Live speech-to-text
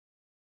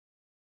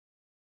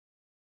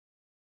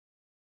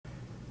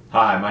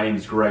Hi, my name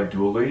is Greg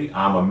Dooley.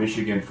 I'm a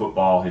Michigan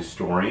football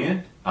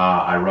historian.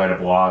 I write a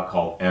blog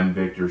called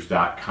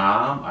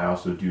MVictors.com. I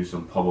also do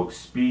some public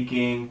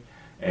speaking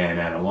and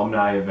at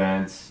alumni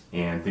events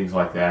and things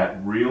like that,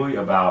 really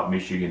about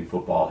Michigan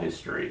football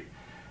history.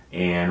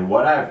 And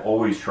what I've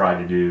always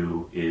tried to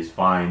do is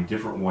find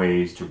different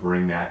ways to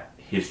bring that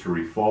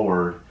history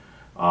forward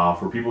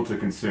for people to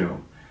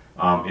consume.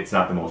 It's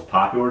not the most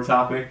popular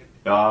topic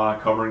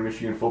covering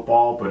Michigan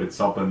football, but it's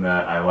something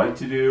that I like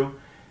to do.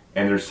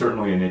 And there's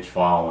certainly a niche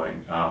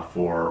following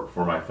for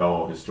my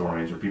fellow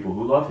historians or people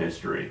who love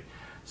history.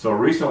 So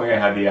recently I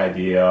had the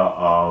idea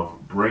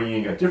of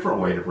bringing a different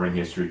way to bring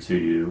history to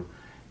you,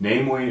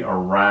 namely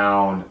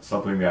around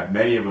something that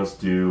many of us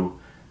do,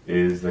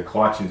 is the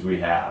collections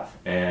we have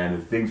and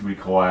the things we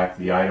collect,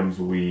 the items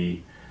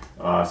we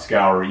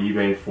scour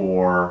eBay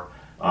for.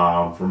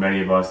 For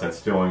many of us, that's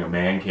filling a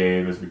man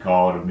cave, as we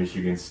call it, of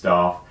Michigan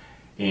stuff.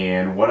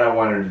 And what I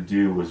wanted to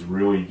do was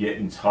really get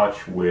in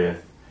touch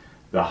with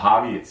the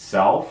hobby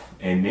itself,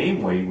 and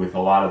namely with a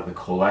lot of the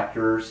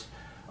collectors,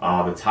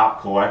 the top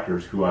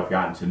collectors who I've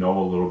gotten to know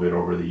a little bit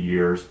over the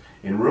years,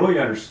 and really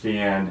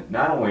understand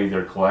not only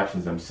their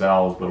collections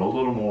themselves, but a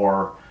little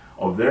more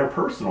of their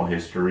personal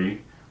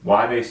history,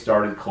 why they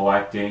started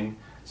collecting,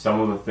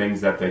 some of the things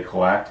that they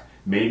collect,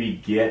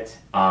 maybe get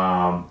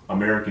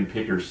American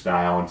Picker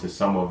style into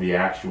some of the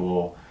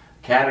actual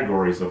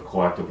categories of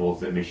collectibles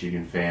that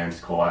Michigan fans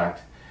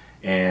collect,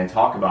 and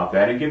talk about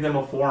that and give them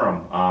a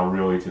forum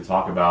really to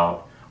talk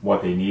about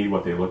what they need,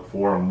 what they look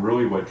for, and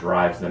really what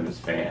drives them as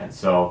fans.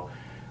 So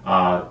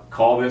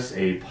call this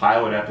a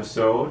pilot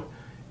episode,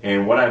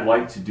 and what I'd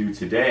like to do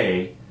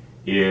today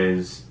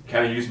is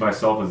kind of use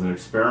myself as an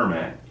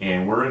experiment.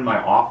 And we're in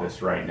my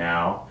office right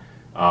now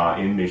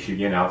in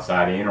Michigan,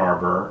 outside Ann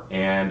Arbor,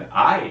 and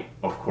I,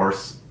 of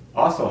course,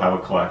 also have a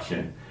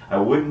collection. I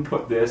wouldn't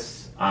put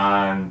this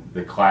on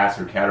the class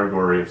or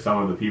category of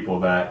some of the people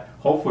that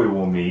hopefully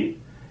we'll meet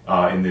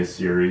in this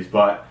series,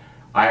 but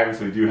I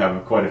obviously do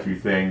have quite a few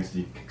things.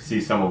 You can see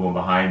some of them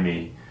behind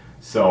me.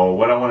 So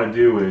what I want to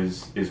do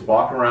is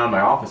walk around my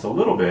office a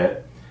little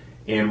bit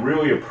and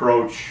really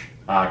approach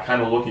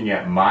kind of looking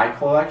at my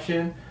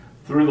collection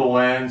through the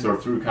lens or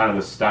through kind of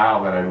the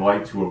style that I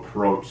like to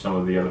approach some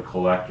of the other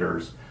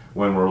collectors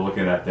when we're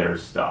looking at their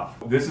stuff.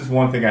 This is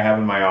one thing I have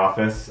in my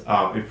office.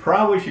 It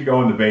probably should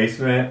go in the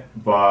basement,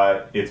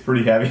 but it's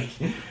pretty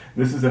heavy.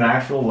 This is an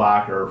actual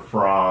locker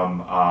from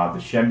the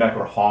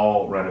Schembecker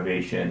Hall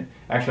renovation.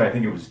 Actually, I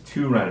think it was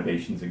 2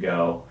 renovations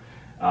ago,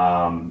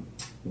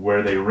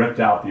 where they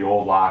ripped out the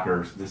old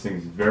lockers. This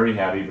thing's very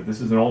heavy, but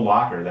this is an old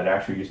locker that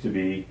actually used to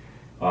be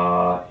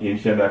in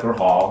Schembecker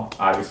Hall,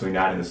 obviously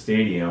not in the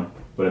stadium,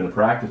 but in the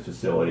practice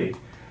facility.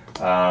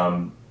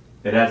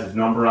 It has his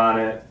number on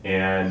it,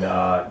 and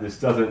this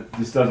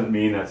doesn't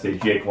mean that, say,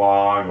 Jake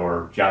Long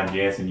or John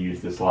Jansen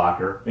used this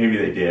locker. Maybe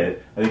they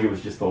did. I think it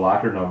was just the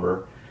locker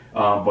number.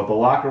 But the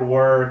locker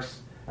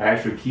works. I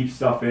actually keep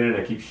stuff in it.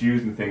 I keep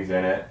shoes and things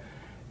in it,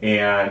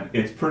 and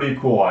it's a pretty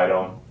cool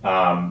item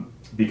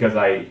because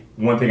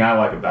one thing I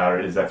like about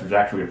it is that there's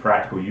actually a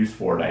practical use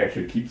for it. I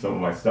actually keep some of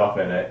my stuff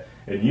in it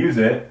and use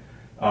it.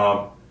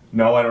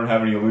 No, I don't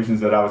have any illusions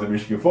that I was a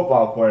Michigan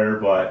football player,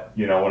 but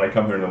you know, when I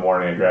come here in the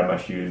morning, I grab my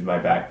shoes, my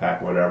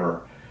backpack,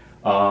 whatever.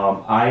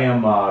 I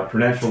am a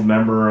credentialed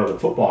member of the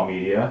football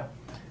media,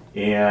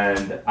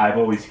 and I've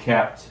always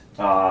kept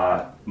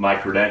my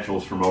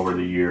credentials from over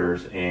the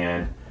years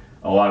and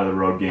a lot of the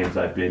road games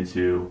I've been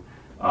to.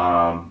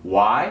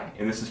 Why?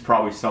 And this is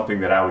probably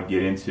something that I would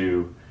get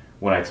into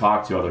when I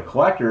talk to other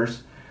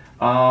collectors.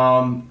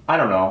 I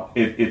don't know.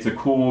 It's a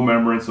cool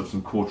remembrance of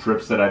some cool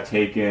trips that I've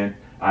taken.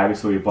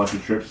 Obviously a bunch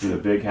of trips to the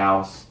big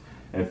house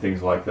and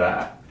things like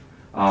that.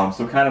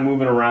 So kind of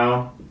moving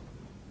around.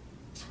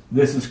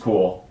 This is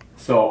cool.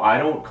 So I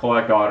don't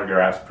collect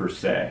autographs per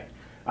se.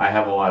 I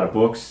have a lot of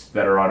books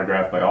that are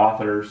autographed by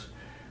authors,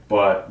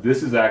 but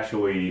this is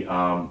actually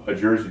a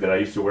jersey that I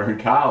used to wear in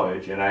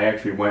college, and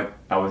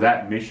I was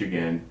at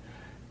Michigan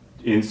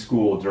in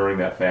school during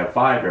that Fab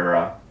 5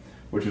 era,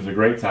 which was a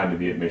great time to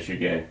be at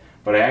Michigan.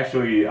 But I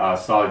actually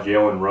saw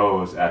Jalen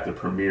Rose at the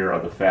premiere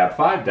of the Fab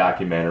 5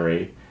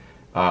 documentary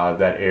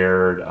that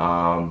aired,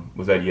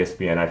 was that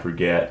ESPN? I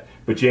forget.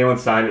 But Jalen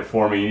signed it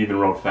for me and even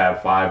wrote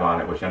Fab 5 on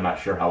it, which I'm not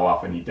sure how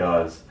often he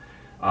does.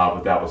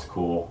 But that was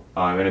cool.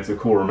 And it's a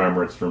cool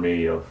remembrance for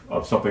me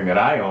of something that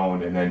I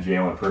owned, and then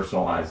Jalen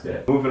personalized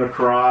it. Moving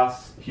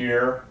across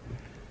here.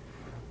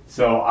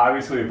 So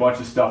obviously a bunch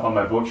of stuff on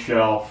my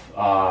bookshelf.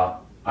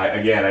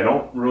 Again, I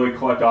don't really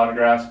collect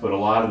autographs, but a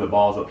lot of the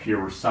balls up here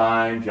were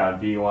signed.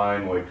 John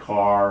Beeline, Lloyd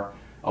Carr.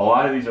 A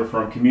lot of these are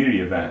from community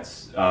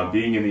events.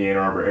 Being in the Ann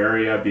Arbor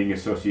area, being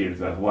associated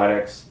with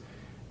athletics.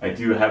 I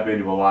have been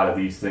to a lot of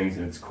these things,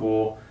 and it's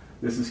cool.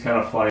 This is kind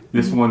of funny.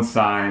 This one's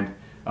signed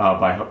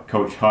by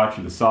Coach Hutch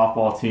of the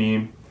softball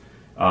team.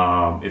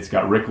 It's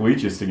got Rick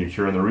Leach's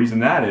signature, and the reason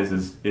that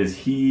is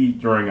he,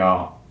 during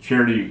a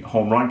charity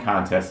home run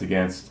contest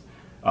against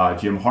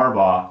Jim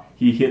Harbaugh,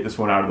 he hit this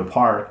one out of the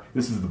park.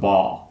 This is the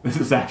ball. This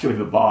is actually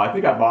the ball. I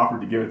think I've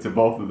offered to give it to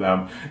both of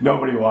them.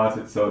 Nobody wants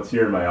it, so it's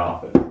here in my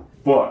office.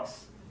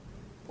 Books.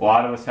 A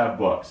lot of us have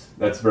books.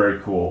 That's very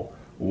cool.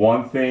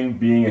 One thing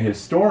being a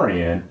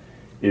historian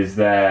is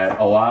that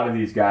a lot of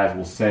these guys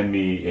will send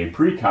me a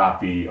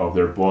pre-copy of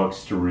their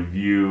books to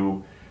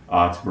review,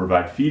 to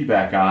provide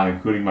feedback on,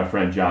 including my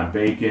friend John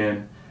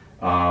Bacon,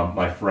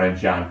 my friend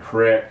John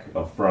Crick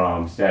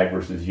from Stag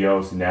vs.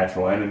 Yost and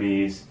Natural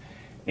Enemies,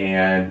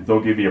 and they'll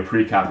give me a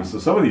pre-copy. So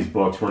some of these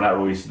books were not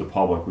released to the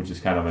public, which is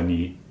kind of a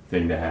neat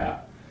thing to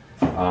have.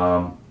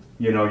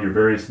 You know, your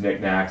various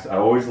knickknacks. I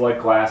always like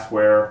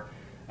glassware.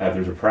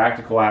 There's a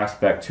practical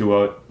aspect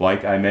to it,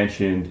 like I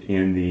mentioned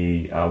in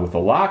the with the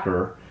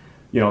locker.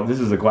 You know, this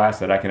is a glass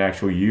that I can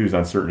actually use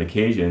on certain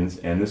occasions,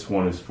 and this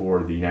one is for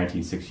the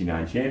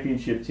 1969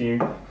 championship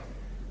team,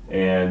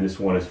 and this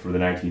one is for the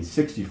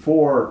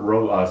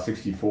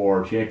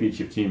 1964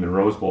 championship team and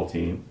Rose Bowl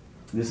team.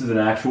 This is an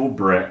actual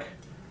brick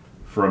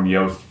from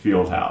Yost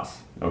Fieldhouse,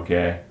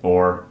 okay,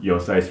 or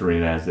Yost Ice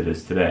Arena as it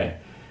is today.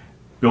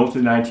 Built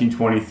in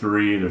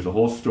 1923. There's a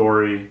whole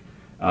story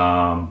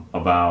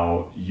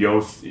about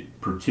Yost's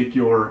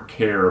particular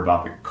care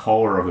about the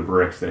color of the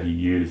bricks that he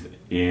used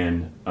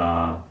in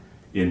the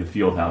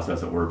Fieldhouse,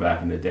 as it were,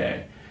 back in the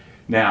day.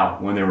 Now,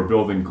 when they were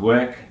building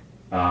Glick,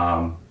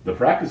 the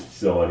practice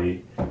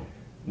facility,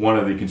 one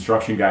of the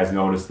construction guys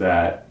noticed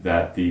that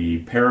the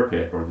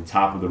parapet, or the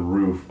top of the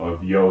roof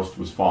of Yost,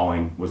 was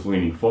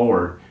leaning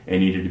forward and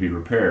needed to be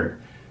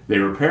repaired. They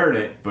repaired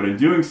it, but in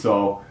doing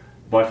so,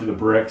 a bunch of the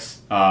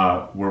bricks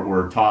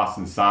were tossed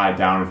inside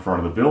down in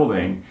front of the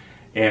building.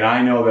 And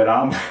I know that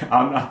I'm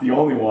not the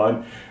only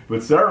one,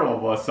 but several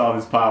of us saw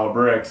this pile of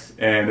bricks,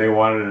 and they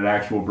wanted an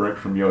actual brick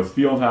from Yost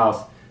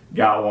Fieldhouse.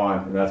 Got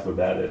one, and that's what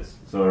that is.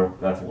 So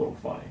that's a little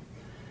funny.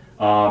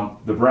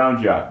 The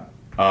brown jug.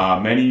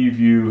 Many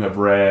of you have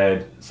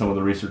read some of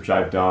the research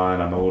I've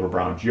done on the little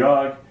brown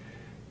jug.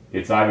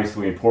 It's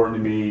obviously important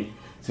to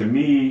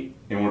me.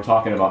 And we're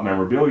talking about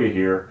memorabilia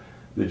here,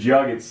 the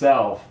jug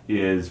itself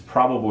is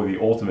probably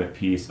the ultimate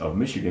piece of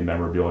Michigan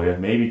memorabilia,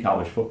 maybe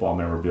college football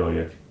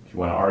memorabilia, if you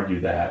want to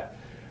argue that.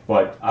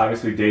 But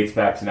obviously dates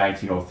back to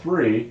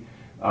 1903.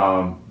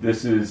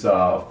 This is,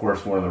 of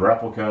course, one of the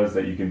replicas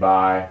that you can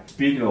buy.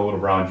 Speaking of the little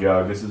brown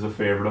jug, this is a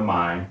favorite of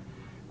mine.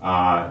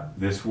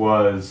 This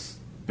was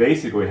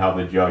basically how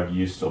the jug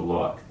used to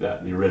look,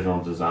 the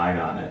original design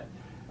on it,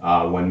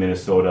 when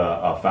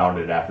Minnesota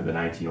founded after the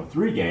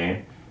 1903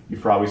 game.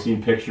 You've probably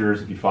seen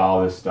pictures if you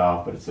follow this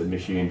stuff, but it's a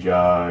Michigan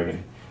jug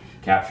and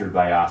captured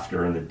by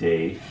Oscar and the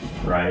date,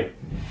 right?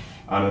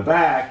 On the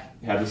back,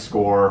 it had the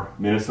score,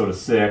 Minnesota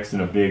 6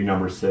 and a big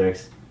number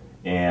 6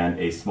 and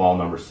a small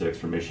number 6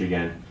 for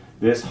Michigan.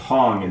 This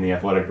hung in the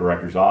athletic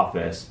director's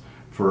office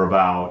for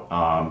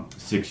about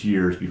 6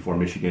 years before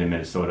Michigan and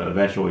Minnesota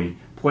eventually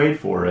played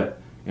for it.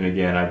 And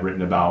again, I've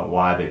written about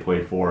why they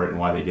played for it and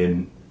why they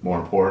didn't,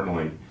 more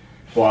importantly.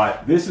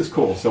 But this is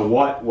cool. So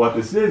what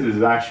this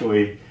is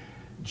actually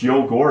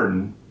Jill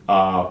Gordon,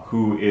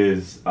 who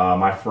is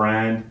my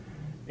friend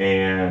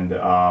and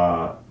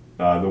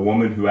the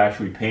woman who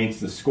actually paints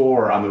the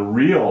score on the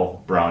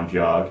real brown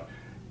jug,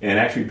 and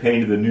actually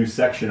painted the new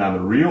section on the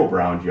real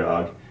brown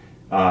jug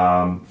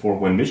for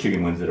when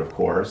Michigan wins it, of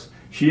course.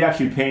 She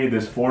actually painted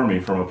this for me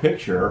from a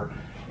picture,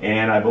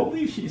 and I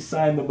believe she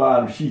signed the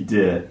bottom. She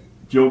did.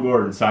 Jill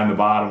Gordon signed the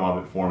bottom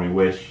of it for me,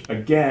 which,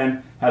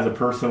 again, has a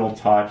personal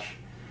touch.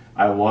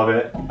 I love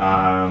it,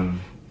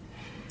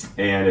 and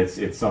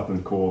it's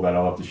something cool that I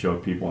love to show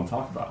people and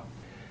talk about.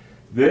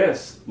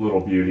 This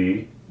little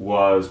beauty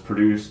was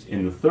produced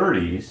in the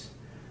 30s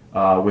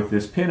with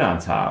this pin on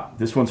top.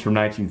 This one's from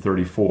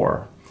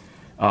 1934.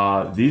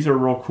 These are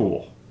real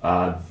cool.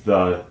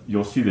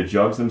 You'll see the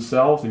jugs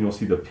themselves and you'll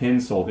see the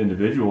pins sold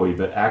individually,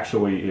 but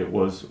actually it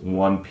was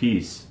one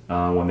piece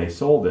when they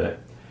sold it.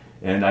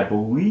 And I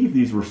believe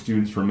these were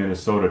students from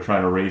Minnesota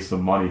trying to raise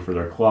some money for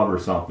their club or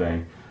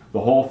something. The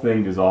whole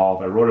thing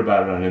dissolved. I wrote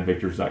about it on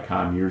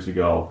MVictors.com years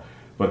ago,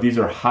 but these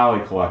are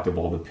highly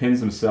collectible. The pins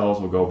themselves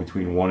will go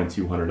between $100 and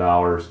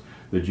 $200.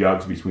 The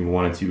jugs between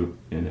 $100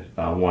 and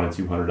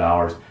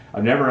 $200.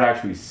 I've never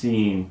actually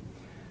seen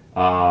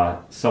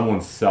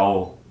someone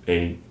sell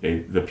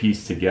the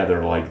piece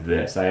together like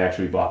this. I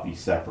actually bought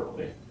these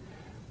separately.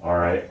 All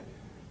right.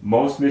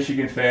 Most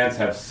Michigan fans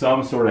have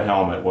some sort of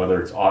helmet,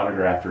 whether it's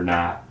autographed or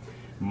not.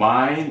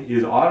 Mine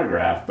is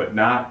autographed, but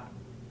not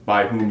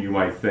by whom you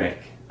might think.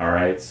 All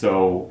right.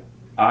 So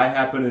I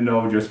happen to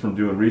know just from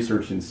doing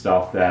research and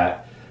stuff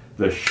that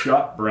the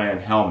Schutt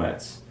brand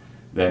helmets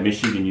that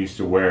Michigan used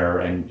to wear,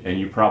 and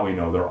you probably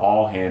know they're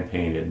all hand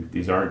painted.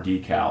 These aren't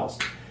decals.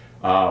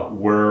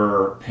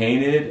 Were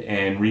painted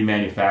and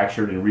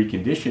remanufactured and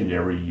reconditioned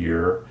every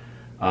year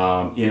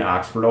in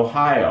Oxford,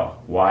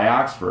 Ohio. Why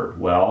Oxford?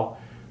 Well,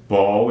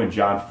 Bo and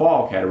John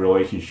Falk had a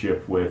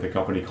relationship with a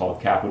company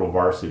called Capital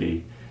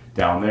Varsity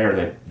down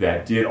there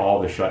that did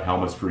all the Schutt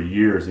helmets for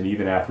years, and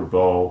even after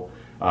Bo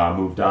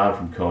moved on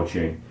from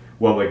coaching.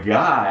 Well, the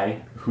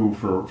guy who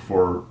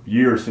for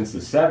years since the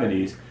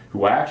 70s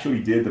who actually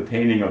did the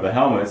painting of the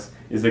helmets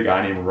is a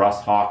guy named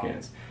Russ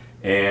Hawkins.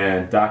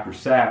 And Dr.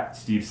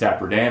 Steve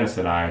Saperdanis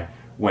and I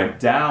went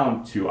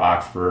down to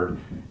Oxford,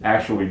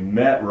 actually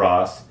met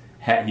Russ,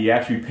 he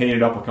actually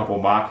painted up a couple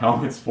mock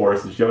helmets for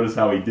us and showed us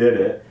how he did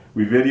it.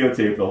 We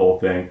videotaped the whole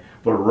thing,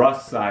 but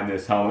Russ signed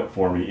this helmet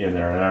for me in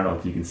there, and I don't know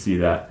if you can see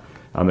that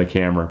on the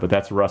camera, but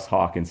that's Russ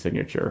Hawkins'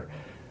 signature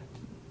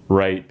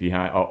right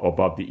behind,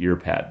 above the ear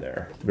pad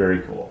there.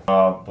 Very cool.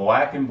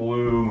 Black and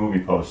blue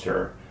movie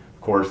poster.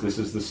 Of course, this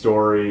is the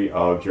story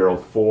of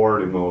Gerald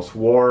Ford and Willis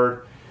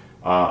Ward.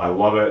 I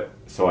love it,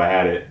 so I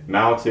had it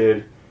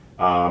mounted.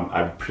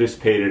 I've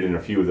participated in a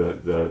few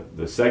of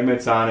the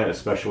segments on it,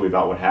 especially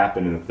about what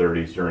happened in the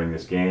 30s during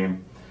this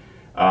game.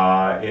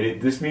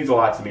 This means a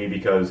lot to me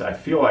because I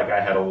feel like I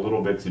had a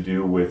little bit to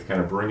do with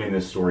kind of bringing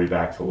this story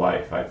back to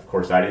life. Of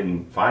course, I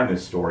didn't find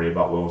this story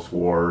about Willis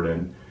Ward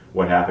and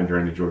what happened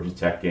during the Georgia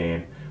Tech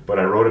game, but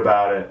I wrote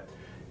about it,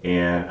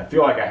 and I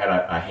feel like I had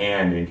a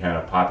hand in kind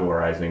of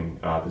popularizing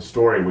the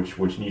story,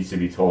 which needs to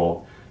be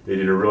told. They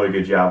did a really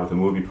good job with the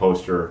movie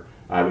poster,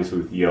 obviously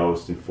with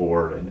Yost and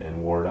Ford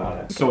and Ward on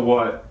it. So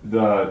what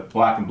the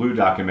Black and Blue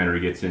documentary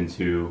gets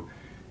into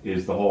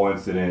is the whole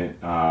incident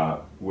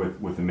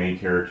with the main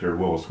character,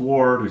 Willis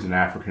Ward, who's an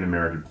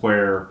African-American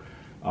player.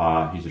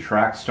 He's a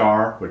track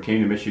star, but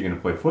came to Michigan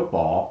to play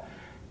football,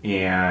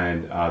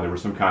 and there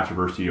was some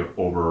controversy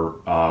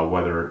over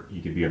whether he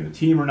could be on the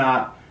team or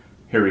not.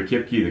 Harry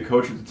Kipke, the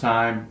coach at the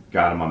time,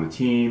 got him on the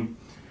team.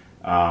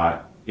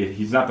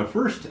 He's not the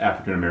first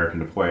African-American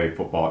to play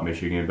football at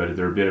Michigan, but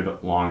they're a bit of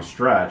a long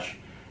stretch.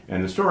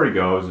 And the story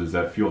goes is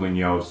that Fielding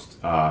Yost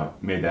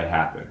made that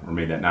happen, or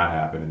made that not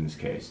happen in this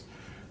case.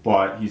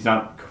 But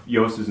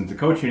Yost isn't the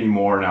coach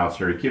anymore. Now it's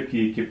Harry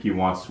Kipke. Kipke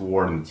wants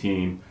Ward on the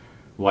team,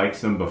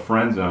 likes him,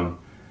 befriends him.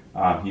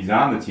 He's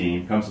on the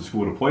team, comes to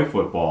school to play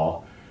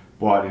football.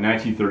 But in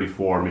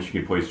 1934,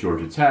 Michigan plays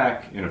Georgia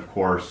Tech, and of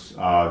course,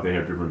 they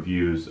have different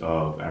views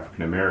of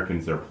African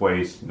Americans, their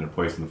place in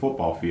the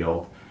football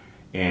field.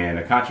 And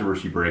a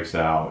controversy breaks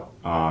out,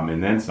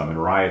 and then some,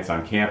 and riots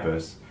on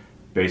campus.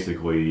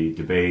 Basically,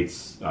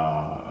 debates,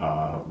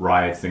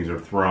 riots, things are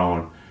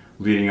thrown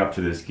leading up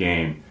to this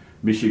game.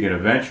 Michigan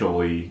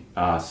eventually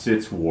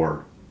sits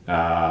Ward,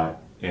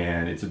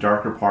 and it's a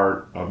darker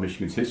part of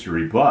Michigan's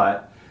history,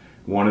 but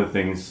one of the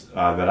things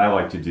that I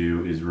like to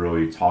do is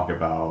really talk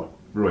about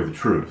the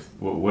truth.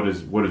 What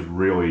is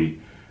really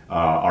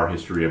our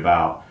history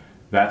about?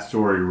 That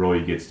story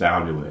really gets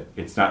down to it.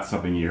 It's not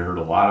something you heard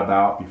a lot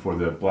about before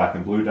the Black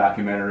and Blue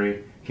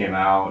documentary came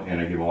out,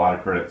 and I give a lot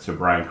of credit to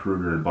Brian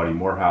Kruger and Buddy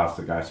Morehouse,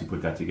 the guys who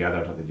put that together.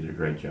 I thought they did a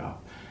great job.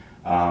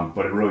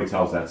 But it really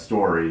tells that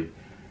story.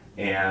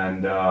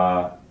 And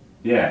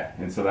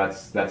and so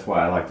that's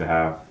why I like to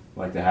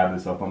have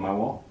this up on my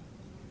wall.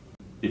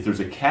 If there's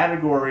a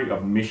category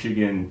of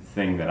Michigan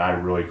thing that I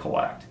really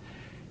collect,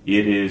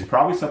 it is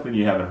probably something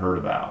you haven't heard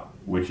about,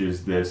 which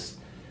is this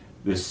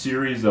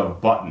series of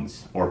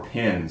buttons or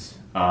pins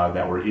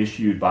that were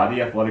issued by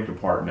the athletic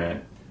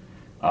department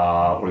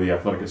or the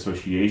athletic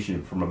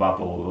association from about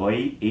the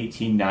late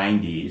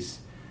 1890s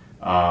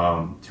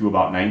to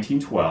about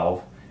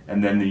 1912,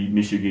 and then the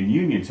Michigan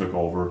Union took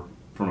over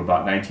from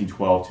about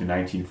 1912 to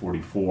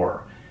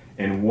 1944.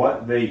 And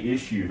what they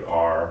issued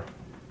are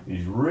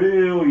these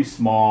really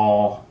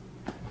small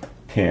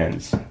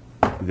pins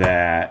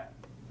that,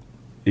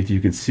 if you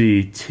can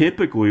see,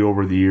 typically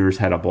over the years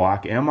had a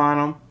block M on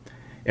them,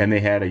 and they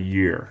had a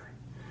year.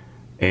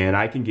 And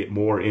I can get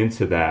more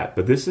into that,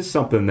 but this is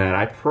something that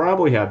I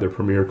probably have the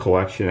premier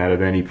collection out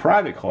of any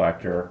private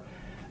collector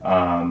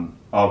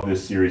of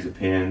this series of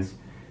pins.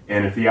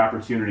 And if the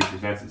opportunity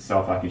presents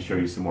itself, I can show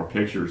you some more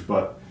pictures.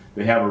 But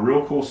they have a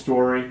real cool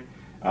story.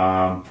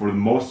 For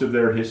most of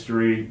their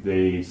history,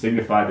 they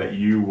signified that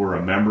you were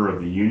a member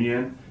of the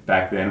Union.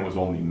 Back then it was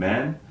only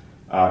men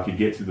could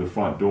get to the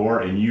front door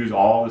and use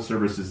all the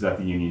services that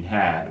the Union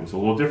had. It was a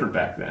little different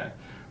back then.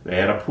 They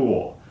had a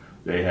pool.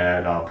 They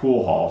had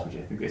pool halls, which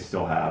I think they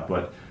still have,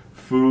 but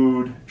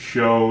food,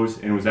 shows,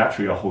 and it was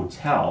actually a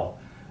hotel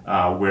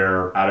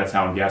where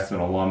out-of-town guests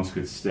and alums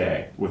could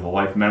stay. With a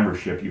life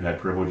membership, you had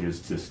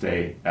privileges to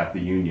stay at the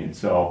Union.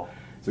 So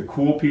it's a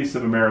cool piece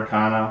of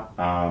Americana.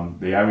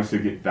 They obviously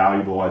get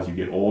valuable as you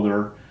get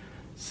older.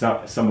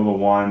 Some of the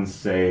ones,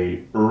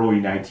 say, early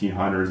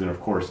 1900s and,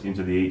 of course,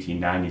 into the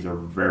 1890s are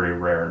very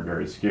rare and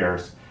very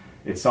scarce.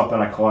 It's something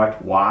I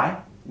collect.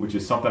 Why? Which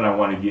is something I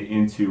want to get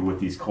into with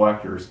these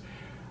collectors.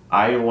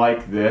 I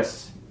like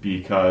this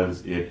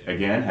because it,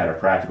 again, had a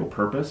practical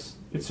purpose.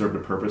 It served a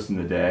purpose in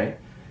the day.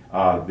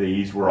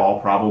 These were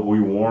all probably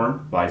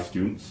worn by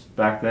students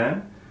back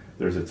then.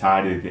 There's a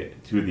tie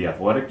to the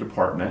athletic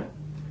department.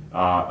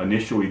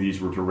 Initially, these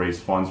were to raise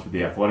funds for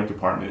the athletic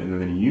department, and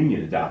then the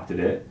Union adopted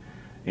it.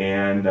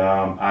 And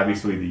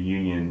obviously, the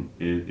Union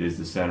is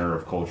the center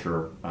of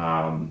culture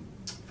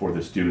for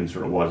the students,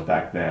 or it was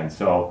back then.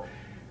 So,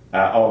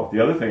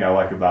 the other thing I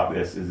like about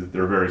this is that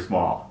they're very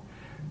small.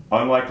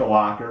 Unlike the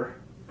locker,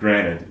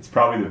 granted, it's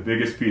probably the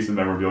biggest piece of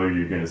memorabilia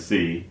you're going to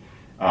see,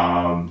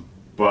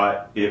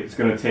 but it's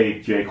going to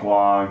take Jake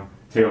Long,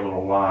 Taylor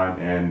Lalonde,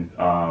 and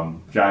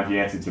John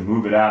Jansen to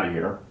move it out of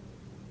here.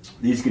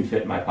 These can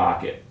fit in my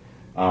pocket.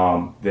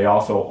 They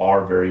also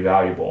are very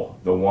valuable.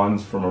 The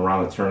ones from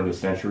around the turn of the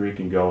century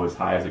can go as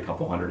high as a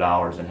couple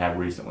 $100s and have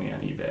recently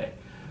on eBay.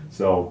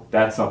 So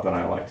that's something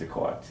I like to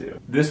collect too.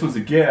 This was a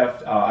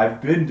gift.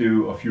 I've been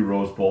to a few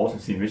Rose Bowls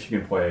and seen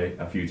Michigan play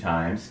a few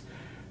times,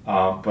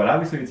 but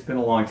obviously it's been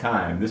a long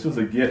time. This was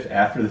a gift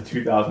after the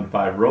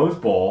 2005 Rose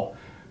Bowl,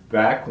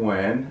 back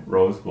when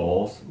Rose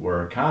Bowls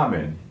were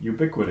common,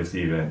 ubiquitous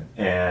even.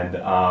 And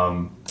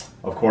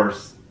of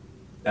course,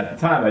 at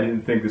the time I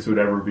didn't think this would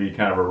ever be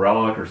kind of a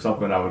relic or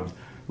something I would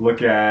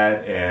look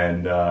at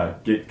and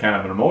get kind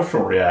of an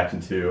emotional reaction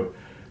to.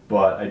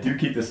 But I do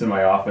keep this in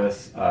my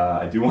office.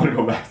 I do want to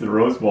go back to the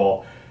Rose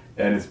Bowl,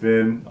 and it's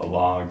been a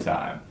long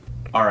time.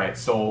 All right,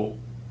 so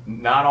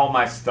not all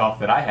my stuff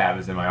that I have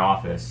is in my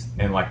office,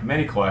 and like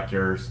many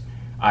collectors,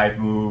 I've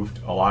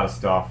moved a lot of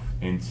stuff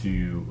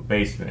into a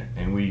basement,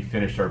 and we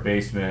finished our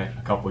basement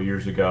a couple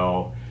years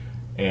ago,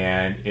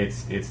 and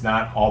it's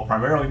not all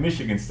primarily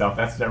Michigan stuff.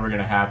 That's never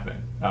going to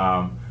happen.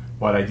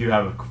 But I do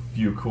have a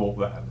few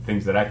cool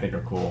things that I think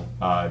are cool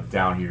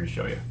down here to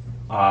show you.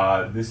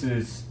 This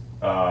is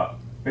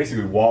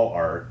basically wall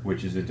art,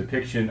 which is a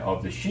depiction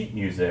of the sheet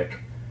music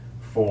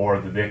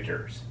for the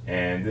Victors.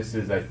 And this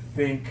is, I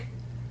think,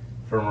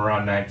 from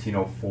around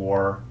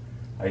 1904.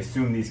 I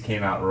assume these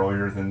came out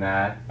earlier than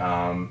that.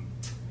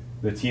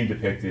 The team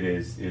depicted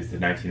is the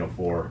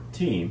 1904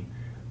 team.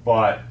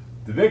 But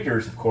the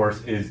Victors, of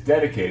course, is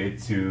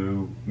dedicated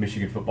to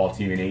Michigan football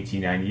team in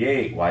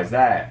 1898. Why is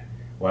that?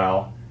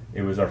 Well,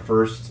 it was our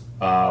first,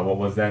 what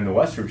was then the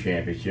Western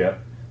Championship,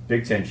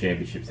 Big Ten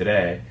Championship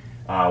today.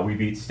 We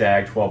beat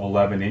Stag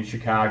 12-11 in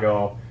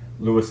Chicago.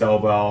 Louis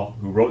Elbel,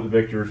 who wrote the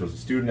Victors, was a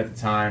student at the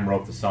time,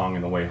 wrote the song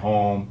on the way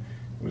home.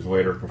 It was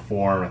later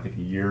performed, I think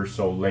a year or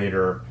so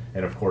later,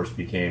 and of course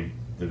became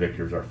the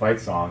Victors, our fight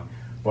song.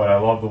 But I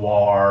love the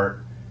wall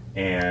art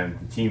and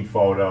the team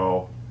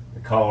photo, the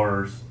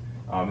colors.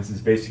 This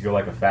is basically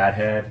like a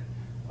fathead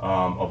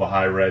of a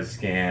high-res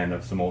scan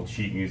of some old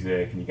sheet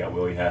music, and you got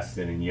Willie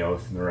Heston and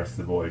Yost and the rest of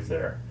the boys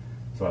there.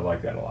 So I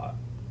like that a lot.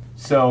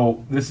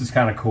 So this is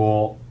kind of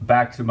cool.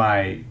 Back to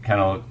my kind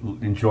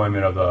of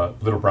enjoyment of the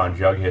Little Brown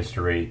Jug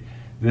history.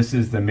 This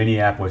is the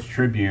Minneapolis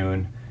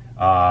Tribune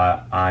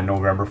on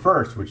November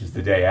 1st, which is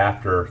the day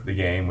after the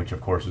game, which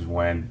of course is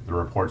when the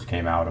reports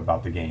came out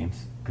about the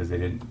games, because they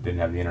didn't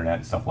have the internet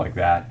and stuff like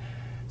that.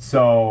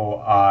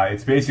 So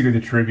it's basically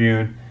the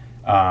Tribune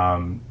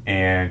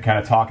and kind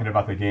of talking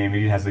about the game.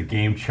 It has a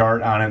game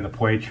chart on it, the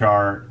play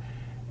chart,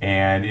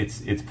 and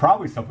it's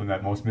probably something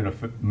that most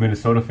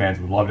Minnesota fans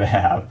would love to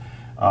have.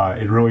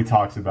 It really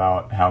talks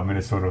about how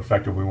Minnesota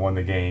effectively won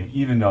the game,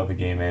 even though the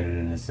game ended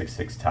in a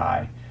 6-6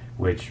 tie,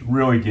 which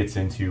really gets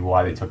into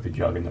why they took the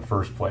jug in the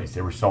first place.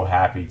 They were so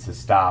happy to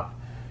stop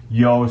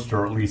Yost,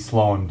 or at least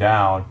slow him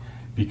down,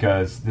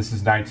 because this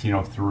is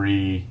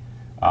 1903.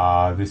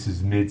 This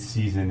is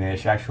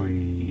mid-season-ish,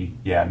 actually,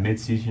 yeah,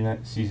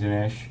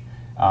 mid-season-ish.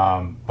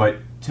 But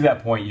to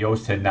that point,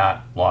 Yost had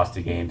not lost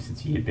a game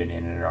since he had been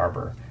in Ann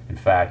Arbor. In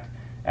fact,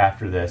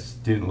 after this,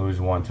 didn't lose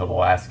one until the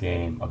last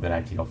game of the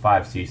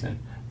 1905 season.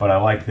 But I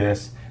like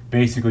this.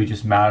 Basically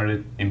just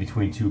mounted it in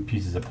between two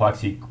pieces of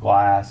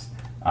plexiglass.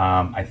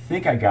 I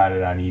think I got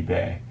it on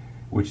eBay,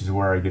 which is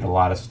where I get a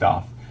lot of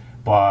stuff.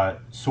 But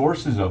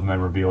sources of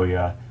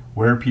memorabilia,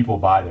 where people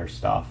buy their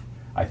stuff,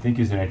 I think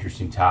is an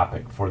interesting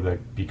topic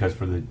because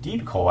for the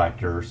deep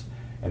collectors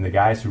and the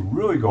guys who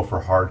really go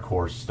for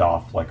hardcore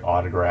stuff like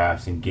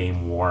autographs and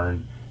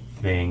game-worn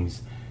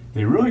things,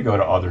 they really go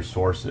to other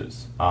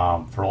sources.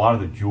 For a lot of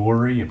the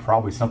jewelry, and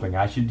probably something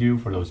I should do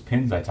for those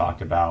pins I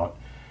talked about,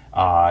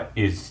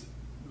 is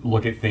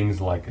look at things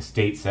like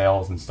estate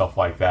sales and stuff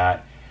like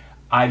that.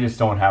 I just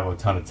don't have a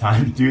ton of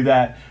time to do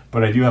that,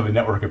 but I do have a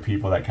network of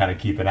people that kind of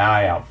keep an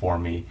eye out for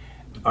me.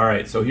 All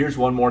right, so here's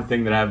one more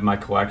thing that I have in my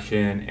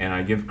collection, and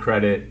I give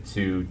credit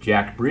to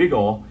Jack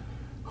Briegel,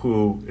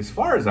 who, as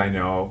far as I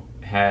know,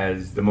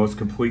 has the most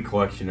complete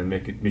collection of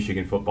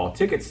Michigan football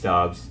ticket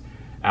stubs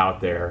out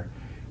there.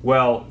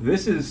 Well,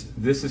 this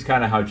is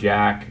kind of how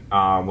Jack,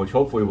 which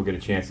hopefully we'll get a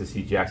chance to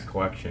see Jack's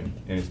collection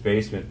in his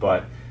basement,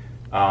 but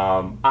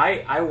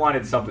I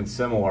wanted something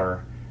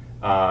similar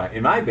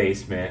in my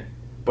basement,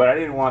 but I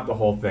didn't want the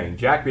whole thing.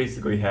 Jack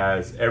basically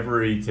has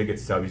every ticket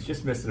stub. He's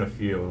just missing a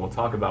few, and we'll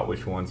talk about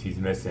which ones he's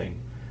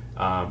missing,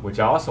 which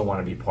I also want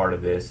to be part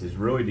of this, is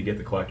really to get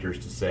the collectors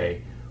to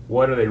say,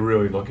 what are they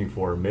really looking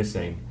for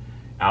missing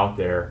out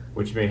there,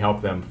 which may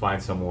help them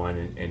find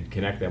someone and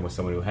connect them with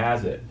someone who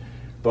has it.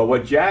 But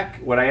what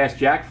I asked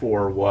Jack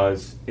for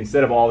was,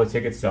 instead of all the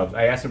ticket stubs,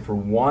 I asked him for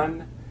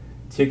one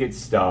ticket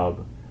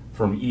stub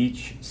from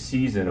each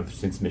season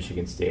since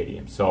Michigan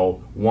Stadium.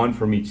 So one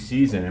from each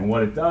season. And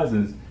what it does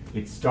is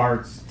it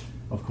starts,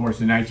 of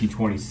course, in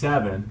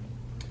 1927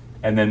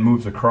 and then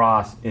moves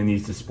across in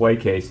these display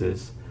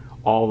cases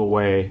all the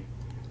way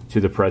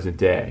to the present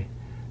day.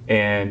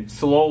 And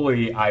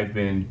slowly I've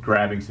been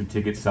grabbing some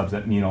ticket stubs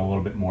that mean a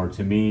little bit more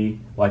to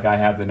me. Like I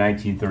have the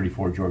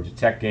 1934 Georgia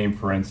Tech game,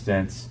 for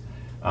instance.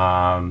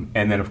 And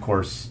then, of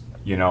course,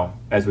 you know,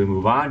 as we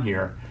move on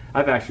here,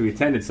 I've actually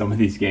attended some of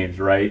these games,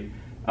 right?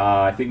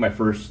 I think my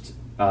first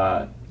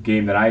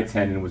game that I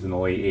attended was in the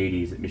late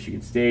 80s at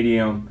Michigan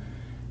Stadium.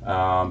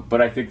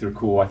 But I think they're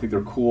cool. I think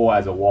they're cool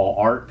as a wall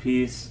art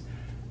piece,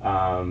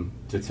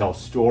 to tell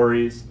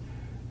stories,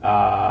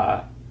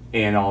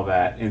 and all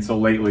that. And so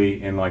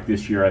lately, and like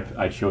this year,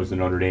 I chose the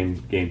Notre Dame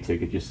game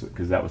ticket just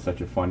because that was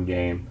such a fun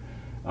game.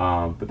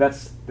 But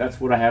that's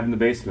what I have in the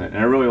basement,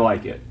 and I really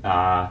like it.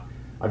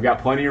 I've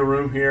got plenty of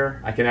room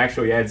here. I can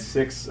actually add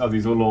 6 of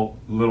these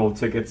little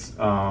tickets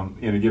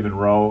in a given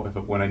row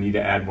when I need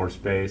to add more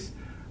space.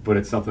 But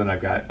it's something I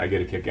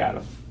get a kick out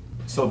of.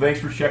 So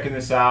thanks for checking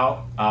this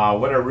out.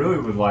 What I really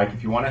would like,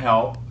 if you want to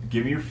help,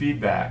 give me your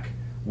feedback.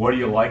 What do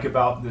you like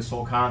about this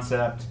whole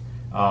concept?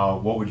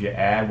 What would you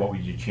add? What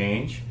would you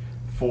change?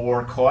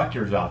 For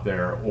collectors out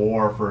there,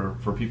 or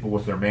for people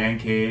with their man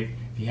cave,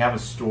 if you have a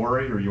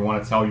story or you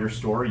want to tell your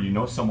story, you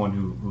know someone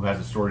who has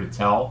a story to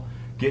tell,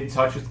 get in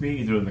touch with me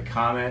either in the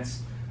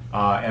comments,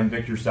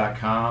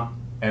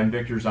 MVictors.com,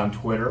 MVictors on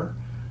Twitter.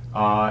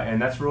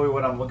 And that's really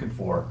what I'm looking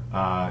for,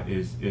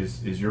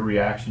 is your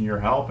reaction, your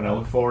help, and I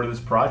look forward to this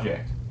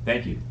project.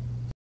 Thank you.